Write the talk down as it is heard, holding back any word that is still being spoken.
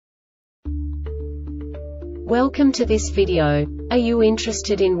Welcome to this video. Are you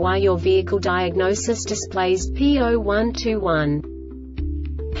interested in why your vehicle diagnosis displays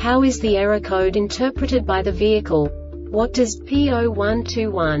P0121? How is the error code interpreted by the vehicle? What does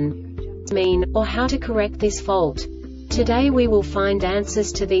P0121 mean, or how to correct this fault? Today we will find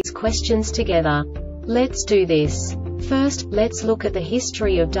answers to these questions together. Let's do this. First, let's look at the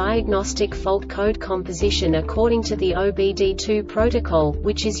history of diagnostic fault code composition according to the OBD2 protocol,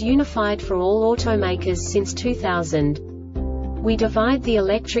 which is unified for all automakers since 2000. We divide the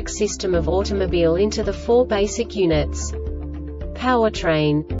electric system of automobile into the four basic units: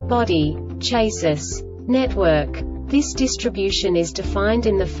 powertrain, body, chassis, network. This distribution is defined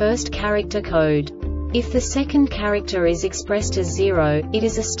in the first character code. If the second character is expressed as 0, it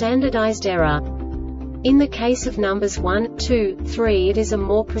is a standardized error. In the case of numbers 1, 2, 3, it is a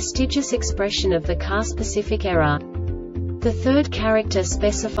more prestigious expression of the car-specific error. The third character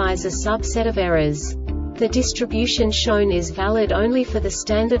specifies a subset of errors. The distribution shown is valid only for the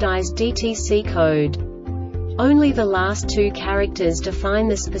standardized DTC code. Only the last two characters define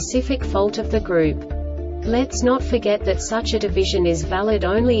the specific fault of the group. Let's not forget that such a division is valid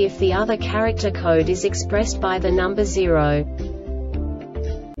only if the other character code is expressed by the number 0.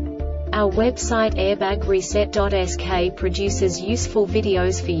 Our website airbagreset.sk produces useful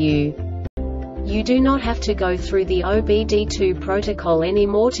videos for you. You do not have to go through the OBD2 protocol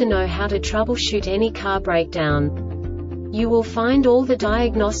anymore to know how to troubleshoot any car breakdown. You will find all the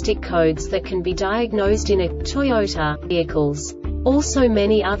diagnostic codes that can be diagnosed in a Toyota vehicles. Also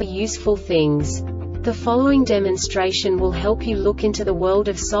many other useful things. The following demonstration will help you look into the world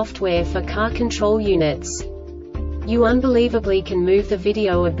of software for car control units. You unbelievably can move the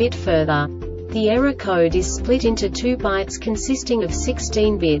video a bit further. The error code is split into 2 bytes consisting of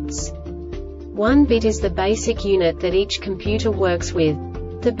 16 bits. 1 bit is the basic unit that each computer works with.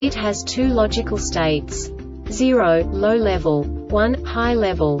 The bit has 2 logical states: 0, low level, 1, high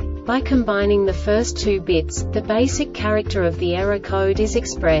level. By combining the first 2 bits, the basic character of the error code is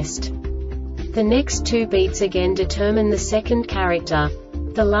expressed. The next 2 bits again determine the second character.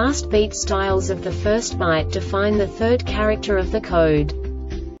 The last beat styles of the first byte define the third character of the code.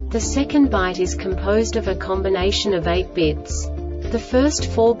 The second byte is composed of a combination of 8 bits. The first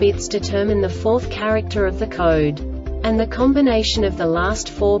 4 bits determine the fourth character of the code. And the combination of the last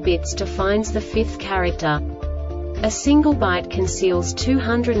 4 bits defines the fifth character. A single byte conceals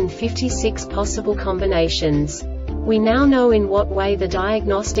 256 possible combinations. We now know in what way the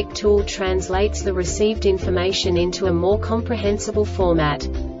diagnostic tool translates the received information into a more comprehensible format.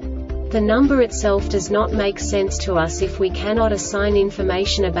 The number itself does not make sense to us if we cannot assign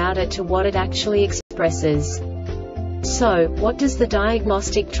information about it to what it actually expresses. So, what does the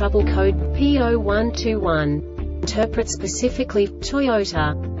diagnostic trouble code P0121 interpret specifically for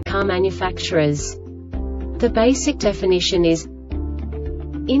Toyota car manufacturers? The basic definition is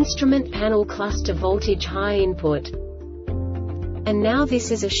instrument panel cluster voltage high input. And now this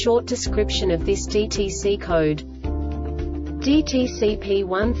is a short description of this DTC code. DTC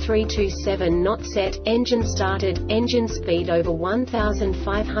P1327 not set, engine started, engine speed over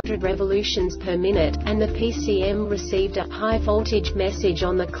 1500 revolutions per minute, and the PCM received a high voltage message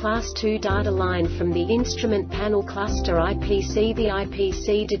on the class 2 data line from the instrument panel cluster IPC. The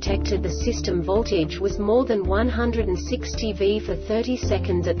IPC detected the system voltage was more than 160 V for 30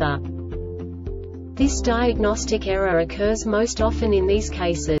 seconds at the. This diagnostic error occurs most often in these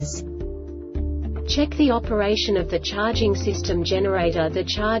cases. Check the operation of the charging system generator. The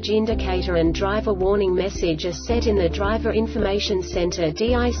charge indicator and driver warning message are set in the Driver Information Center.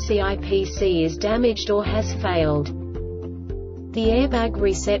 DICIPC is damaged or has failed. The Airbag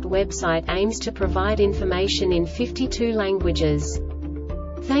Reset website aims to provide information in 52 languages.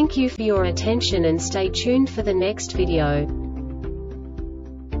 Thank you for your attention and stay tuned for the next video.